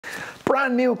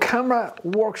Brand new camera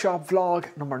workshop vlog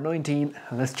number 19,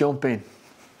 and let's jump in.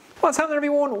 What's happening,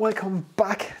 everyone? Welcome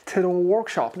back to the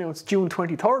workshop. Now it's June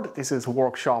 23rd. This is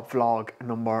workshop vlog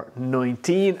number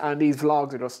 19, and these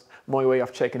vlogs are just my way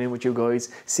of checking in with you guys,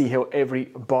 see how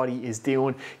everybody is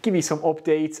doing, give you some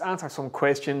updates, answer some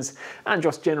questions, and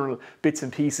just general bits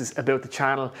and pieces about the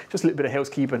channel. Just a little bit of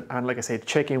housekeeping, and like I said,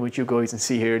 check in with you guys and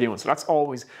see how you're doing. So that's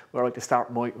always where I like to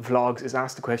start my vlogs, is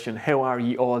ask the question, how are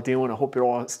you all doing? I hope you're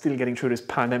all still getting through this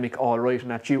pandemic all right, and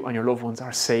that you and your loved ones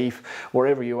are safe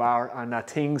wherever you are, and that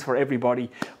things for everybody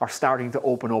are starting to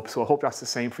open up. So I hope that's the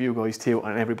same for you guys too,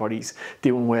 and everybody's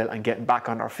doing well and getting back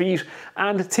on their feet.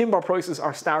 And timber prices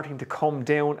are starting to come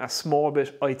down a small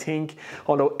bit, I think,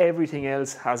 although everything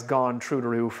else has gone through the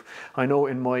roof. I know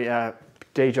in my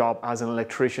day job as an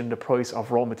electrician, the price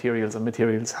of raw materials and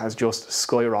materials has just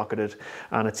skyrocketed,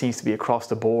 and it seems to be across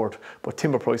the board. But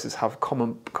timber prices have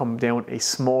come down a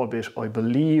small bit, I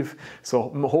believe. So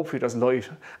hopefully there's light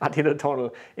at the end of the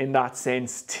tunnel in that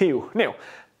sense too. Now,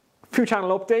 a few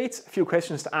channel updates, a few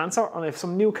questions to answer, and I have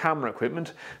some new camera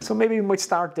equipment. So maybe we might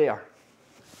start there.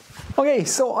 Okay,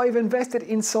 so I've invested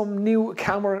in some new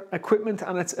camera equipment,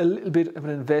 and it's a little bit of an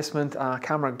investment.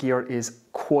 Camera gear is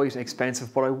quite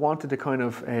expensive, but I wanted to kind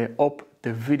of up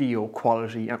the video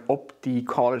quality and up the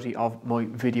quality of my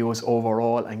videos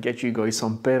overall and get you guys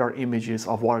some better images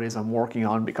of what it is I'm working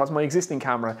on, because my existing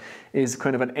camera is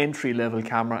kind of an entry-level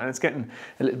camera and it's getting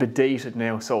a little bit dated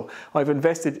now. So I've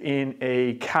invested in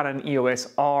a Canon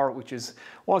EOS R, which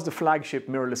was the flagship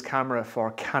mirrorless camera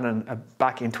for Canon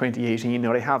back in 2018.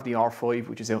 Now they have the R5,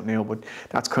 which is out now, but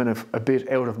that's kind of a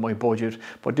bit out of my budget.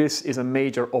 But this is a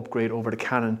major upgrade over the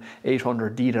Canon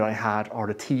 800D that I had, or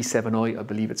the T7i, I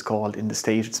believe it's called in the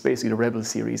States. It's basically the Rebel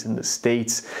series in the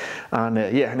States. And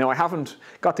yeah, now I haven't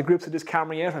got the grips of this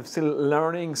camera yet. I'm still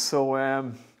learning,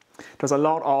 so there's a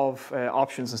lot of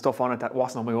options and stuff on it that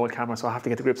wasn't on my old camera, so I have to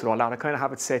get the grips with all that. I kind of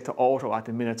have it set to auto at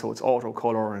the minute, so it's auto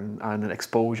color and an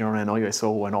exposure and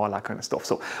ISO and all that kind of stuff.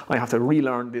 So I have to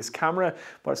relearn this camera,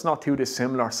 but it's not too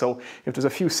dissimilar. So if there's a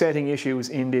few setting issues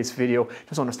in this video,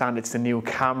 just understand it's the new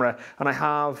camera. And I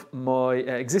have my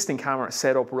existing camera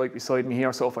set up right beside me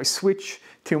here. So if I switch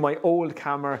to my old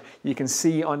camera, you can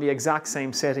see on the exact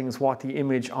same settings what the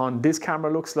image on this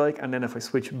camera looks like. And then if I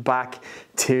switch back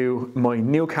to my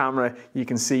new camera, you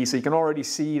can see, so you can already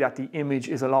see that the image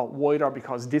is a lot wider,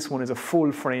 because this one is a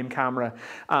full frame camera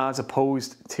as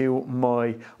opposed to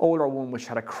my older one, which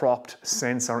had a cropped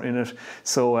sensor in it.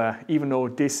 So even though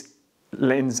this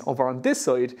lens over on this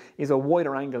side is a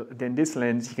wider angle than this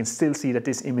lens, you can still see that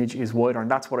this image is wider,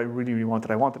 and that's what I really wanted.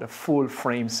 I wanted a full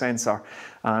frame sensor,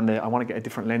 and I want to get a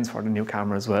different lens for the new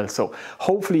camera as well. So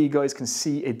hopefully you guys can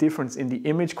see a difference in the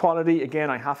image quality.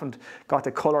 Again, I haven't got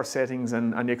the color settings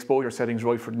and the exposure settings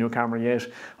right for the new camera yet.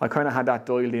 I kind of had that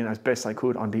dialed in as best I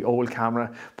could on the old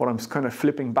camera, but I'm kind of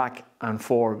flipping back and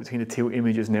forward between the two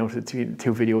images now, to the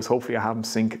two videos. Hopefully I have them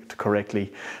synced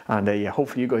correctly, and yeah,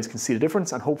 hopefully you guys can see the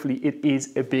difference, and hopefully it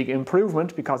is a big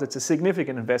improvement, because it's a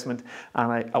significant investment,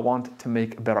 and I want to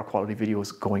make better quality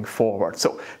videos going forward.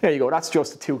 So there you go, that's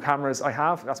just the two cameras I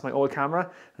have. That's my old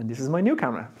camera, and this is my new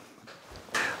camera.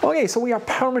 Okay, so we are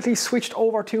permanently switched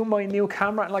over to my new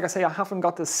camera, and like I say, I haven't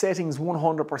got the settings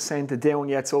 100% down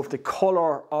yet, so if the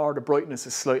color or the brightness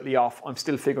is slightly off, I'm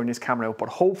still figuring this camera out, but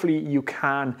hopefully you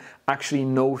can actually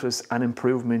notice an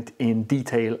improvement in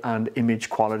detail and image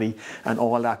quality and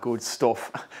all that good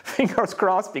stuff. Fingers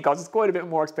crossed, because it's quite a bit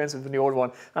more expensive than the old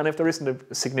one, and if there isn't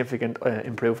a significant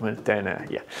improvement, then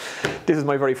yeah. This is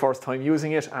my very first time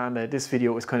using it, and this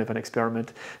video is kind of an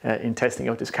experiment in testing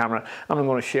out this camera, and I'm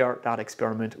going to share that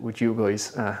experiment with you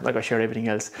guys, like I share everything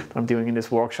else that I'm doing in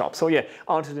this workshop. So yeah,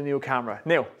 onto the new camera.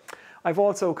 Now, I've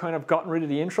also kind of gotten rid of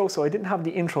the intro, so I didn't have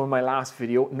the intro in my last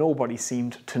video. Nobody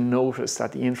seemed to notice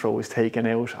that the intro was taken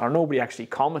out, or nobody actually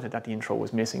commented that the intro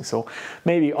was missing, so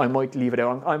maybe I might leave it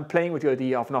out. I'm playing with the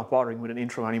idea of not bothering with an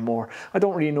intro anymore. I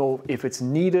don't really know if it's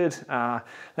needed.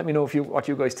 Let me know what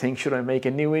you guys think. Should I make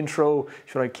a new intro?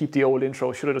 Should I keep the old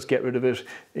intro? Should I just get rid of it?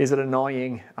 Is it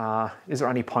annoying? Is there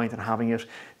any point in having it?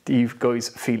 Do you guys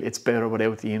feel it's better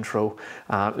without the intro?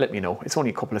 Let me know. It's only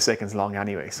a couple of seconds long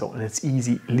anyway, so, and it's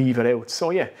easy, leave it out.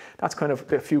 So yeah, that's kind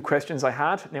of a few questions I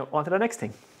had. Now on to the next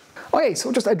thing. Okay,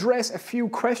 so just address a few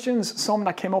questions, some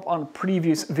that came up on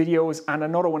previous videos, and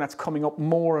another one that's coming up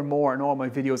more and more in all my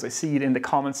videos. I see it in the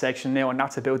comment section now, and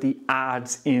that's about the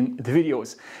ads in the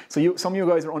videos. So some of you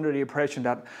guys are under the impression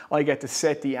that I get to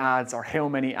set the ads, or how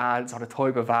many ads, or the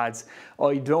type of ads.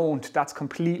 I don't. That's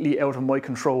completely out of my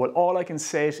control. All I can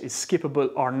set is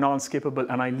skippable or non-skippable,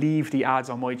 and I leave the ads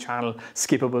on my channel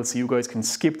skippable, so you guys can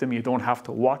skip them. You don't have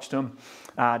to watch them.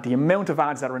 the amount of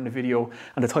ads that are in the video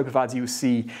and the type of ads you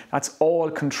see, that's all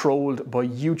controlled by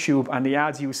YouTube, and the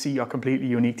ads you see are completely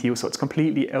unique to you, so it's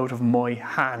completely out of my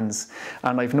hands.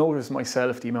 And I've noticed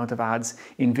myself the amount of ads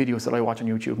in videos that I watch on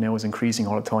YouTube now is increasing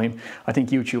all the time. I think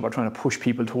YouTube are trying to push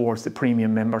people towards the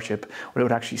premium membership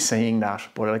without actually saying that.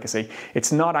 But like I say,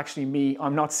 it's not actually me.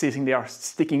 I'm not sitting there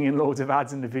sticking in loads of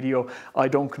ads in the video. I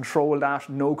don't control that.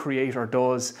 No creator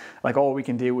does. Like, all we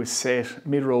can do is set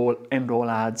mid-roll, end-roll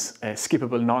ads,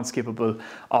 skippable, non-skippable,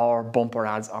 or bumper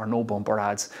ads, or no bumper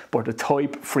ads. But the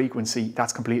type, frequency,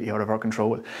 that's completely out of our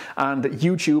control. And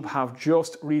YouTube have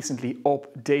just recently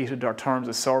updated their terms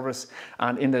of service,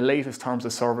 and in the latest terms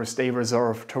of service, they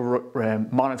reserve to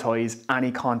monetize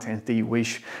any content they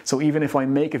wish. So even if I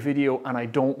make a video and I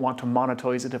don't want to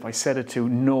monetize it, if I set it to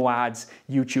no ads,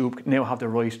 YouTube now have the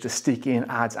right to stick in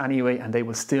ads anyway, and they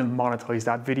will still monetize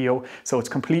that video. So it's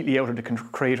completely out of the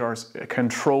creator's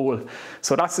control.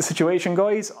 So that's the situation,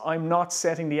 guys. I'm not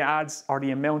setting the ads or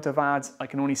the amount of ads. I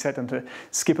can only set them to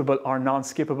skippable or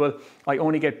non-skippable. I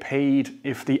only get paid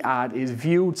if the ad is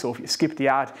viewed. So if you skip the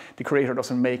ad, the creator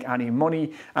doesn't make any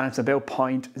money, and it's about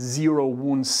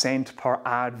 0.01 cent per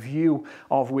ad view,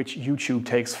 of which YouTube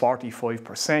takes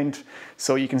 45%.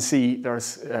 So you can see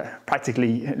there's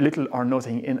practically little or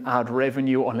nothing in ad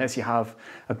revenue unless you have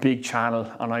a big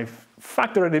channel. And I've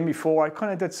factored it in before. I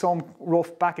kind of did some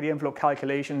rough back of the envelope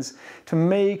calculations to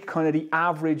make kind of the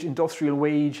average industrial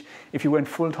wage. If you went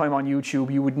full time on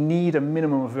YouTube, you would need a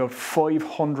minimum of about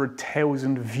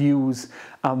 500,000 views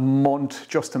a month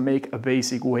just to make a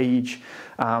basic wage.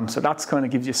 So that's kind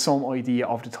of gives you some idea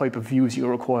of the type of views you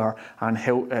require and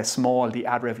how small the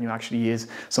ad revenue actually is.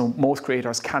 So most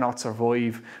creators cannot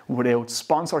survive without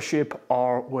sponsorship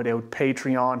or without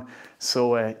Patreon.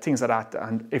 So things like that,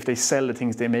 and if they sell the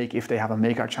things they make, if they have a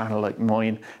maker channel like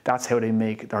mine, that's how they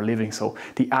make their living. So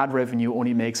the ad revenue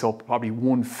only makes up probably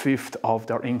 1/5 of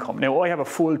their income. Now, I have a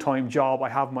full-time job. I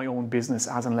have my own business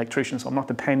as an electrician, so I'm not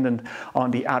dependent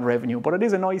on the ad revenue, but it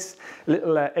is a nice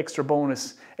little extra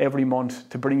bonus every month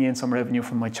to bring in some revenue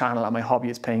from my channel, and my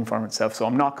hobby is paying for itself. So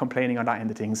I'm not complaining on that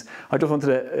end of things. I just wanted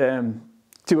to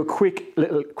do a quick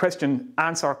little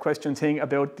answer question thing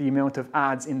about the amount of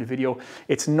ads in the video.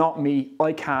 It's not me,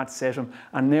 I can't set them,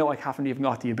 and now I haven't even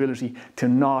got the ability to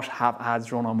not have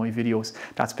ads run on my videos.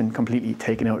 That's been completely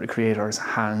taken out of the creator's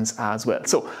hands as well.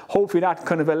 So hopefully that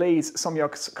kind of allays some of your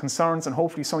concerns, and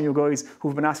hopefully some of you guys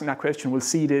who've been asking that question will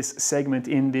see this segment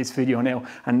in this video now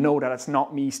and know that it's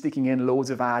not me sticking in loads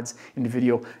of ads in the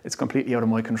video. It's completely out of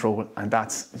my control, and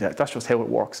that's just how it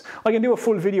works. I can do a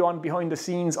full video on behind the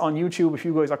scenes on YouTube if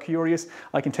you guys are curious.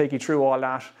 I can take you through all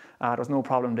that. There's no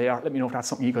problem there. Let me know if that's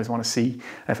something you guys want to see.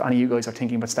 If any of you guys are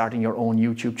thinking about starting your own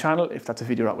YouTube channel, if that's a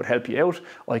video that would help you out,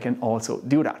 I can also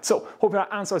do that. So hope that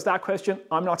answers that question.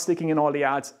 I'm not sticking in all the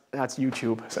ads. That's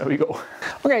YouTube. So there we go.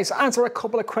 Okay, so answer a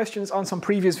couple of questions on some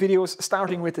previous videos,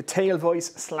 starting with the tail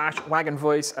voice / wagon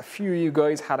voice. A few of you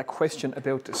guys had a question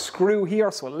about the screw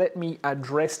here, so let me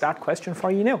address that question for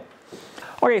you now.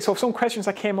 Okay, so some questions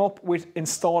that came up with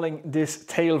installing this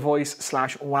tail voice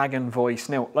 / wagon voice.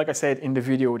 Now, like I said in the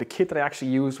video, the kit that I actually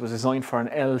used was designed for an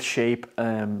L-shape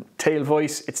tail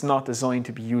voice. It's not designed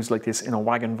to be used like this in a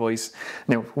wagon voice.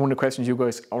 Now, one of the questions you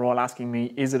guys are all asking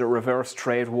me, is it a reverse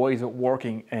thread? Why is it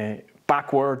working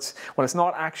backwards? Well, it's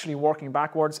not actually working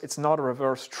backwards. It's not a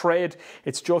reverse thread.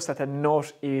 It's just that the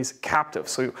nut is captive.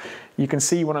 So you can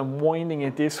see when I'm winding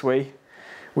it this way,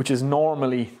 which is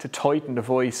normally to tighten the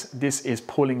voice, this is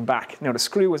pulling back. Now the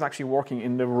screw is actually working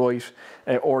in the right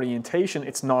orientation.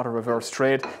 It's not a reverse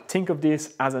thread. Think of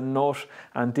this as a nut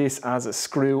and this as a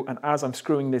screw, and as I'm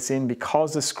screwing this in,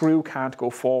 because the screw can't go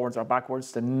forwards or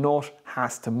backwards, the nut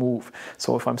has to move.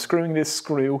 So if I'm screwing this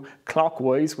screw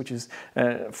clockwise, which is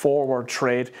forward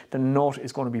thread, the nut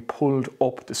is going to be pulled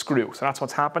up the screw. So that's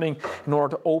what's happening. In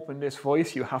order to open this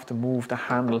voice, you have to move the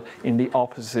handle in the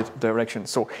opposite direction.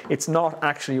 So it's not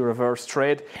actually a reverse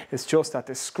thread. It's just that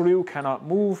the screw cannot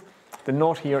move. The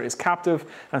nut here is captive,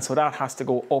 and so that has to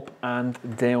go up and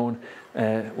down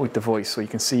with the voice. So you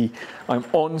can see I'm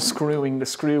unscrewing the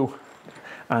screw,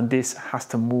 and this has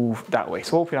to move that way.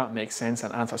 So hopefully that makes sense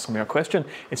and answers some of your question.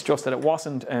 It's just that it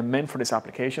wasn't meant for this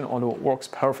application, although it works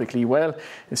perfectly well.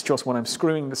 It's just when I'm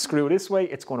screwing the screw this way,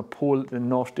 it's going to pull the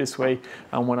nut this way,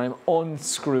 and when I'm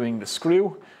unscrewing the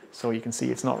screw, so you can see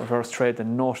it's not reverse thread, the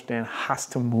nut then has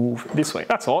to move this way.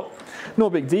 That's all. No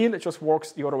big deal. It just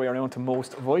works the other way around to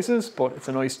most voices, but it's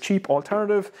a nice cheap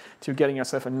alternative to getting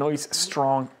yourself a nice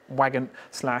strong wagon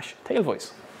 / tail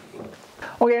voice.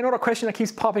 Okay, another question that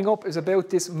keeps popping up is about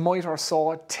this miter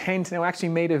saw tent. Now, I actually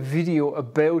made a video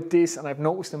about this, and I've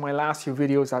noticed in my last few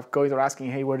videos that guys are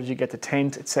asking, hey, where did you get the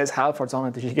tent? It says Halfords on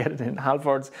it. Did you get it in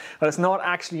Halfords? But it's not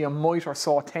actually a miter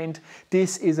saw tent.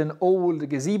 This is an old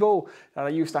gazebo that I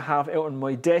used to have out on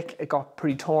my deck. It got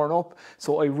pretty torn up,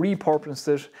 so I repurposed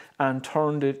it and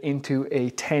turned it into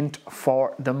a tent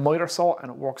for the miter saw,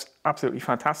 and it works absolutely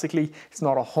fantastically. It's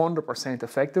not 100%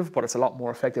 effective, but it's a lot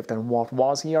more effective than what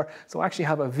was here. So I actually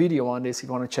have a video on this if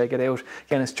you want to check it out.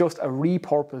 Again, it's just a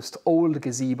repurposed old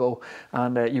gazebo,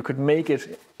 and you could make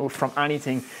it from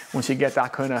anything. Once you get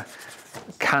that kind of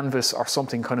canvas or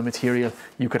something kind of material,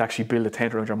 you could actually build a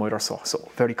tent around your miter saw. So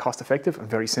very cost effective and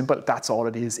very simple. That's all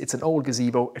it is. It's an old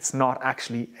gazebo. It's not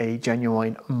actually a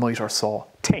genuine miter saw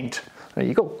tent. There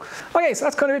you go. Okay, so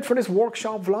that's kind of it for this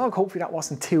workshop vlog. Hopefully that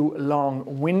wasn't too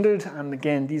long-winded. And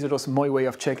again, these are just my way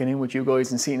of checking in with you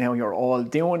guys and seeing how you're all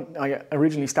doing. I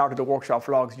originally started the workshop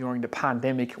vlogs during the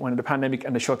pandemic, when the pandemic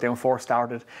and the shutdown first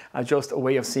started, as just a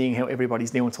way of seeing how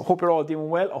everybody's doing. So I hope you're all doing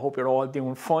well. I hope you're all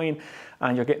doing fine,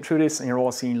 and you're getting through this and you're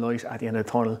all seeing light at the end of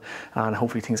the tunnel, and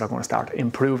hopefully things are going to start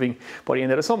improving by the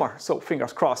end of the summer. So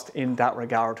fingers crossed in that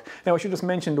regard. Now, I should just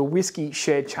mention the Whiskey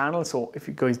Shed channel. So if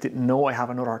you guys didn't know, I have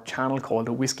another channel called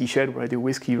the Whiskey Shed where I do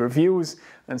whiskey reviews,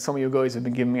 and some of you guys have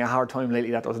been giving me a hard time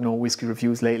lately that there's no whiskey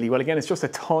reviews lately. Well, again, it's just a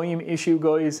time issue,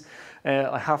 guys.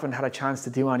 I haven't had a chance to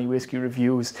do any whiskey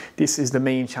reviews. This is the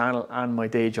main channel, and my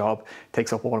day job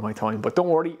takes up all of my time. But don't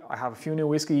worry, I have a few new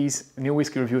whiskey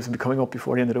reviews will be coming up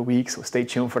before the end of the week, so stay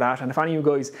tuned for that. And if any of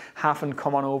you guys haven't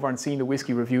come on over and seen the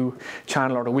whiskey review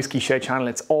channel or the Whiskey Shed channel,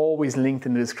 it's always linked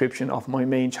in the description of my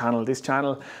main channel, this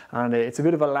channel. And it's a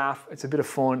bit of a laugh, it's a bit of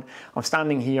fun. I'm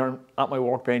standing here at my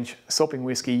workbench, supping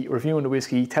whiskey, reviewing the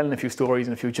whiskey, telling a few stories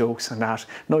and a few jokes and that.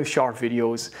 Nice short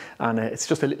videos, and it's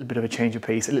just a little bit of a change of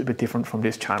pace, a little bit different from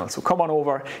this channel. So come on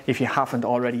over if you haven't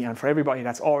already, and for everybody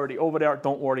that's already over there,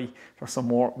 don't worry, there's some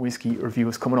more whiskey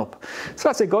reviews coming up. So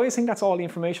that's it, guys. I think that's all the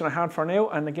information I had for now,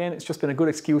 and again, it's just been a good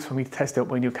excuse for me to test out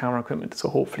my new camera equipment, so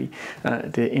hopefully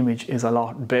the image is a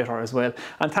lot better as well.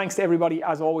 And thanks to everybody,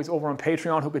 as always, over on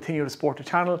Patreon who continue to support the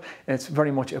channel. It's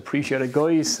very much appreciated,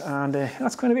 guys, and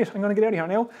that's kind of it. I'm going to get out of here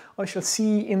now. I shall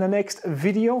see you in the next video.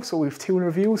 So we've tool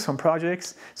reviews, some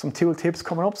projects, some tool tips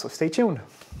coming up, so stay tuned.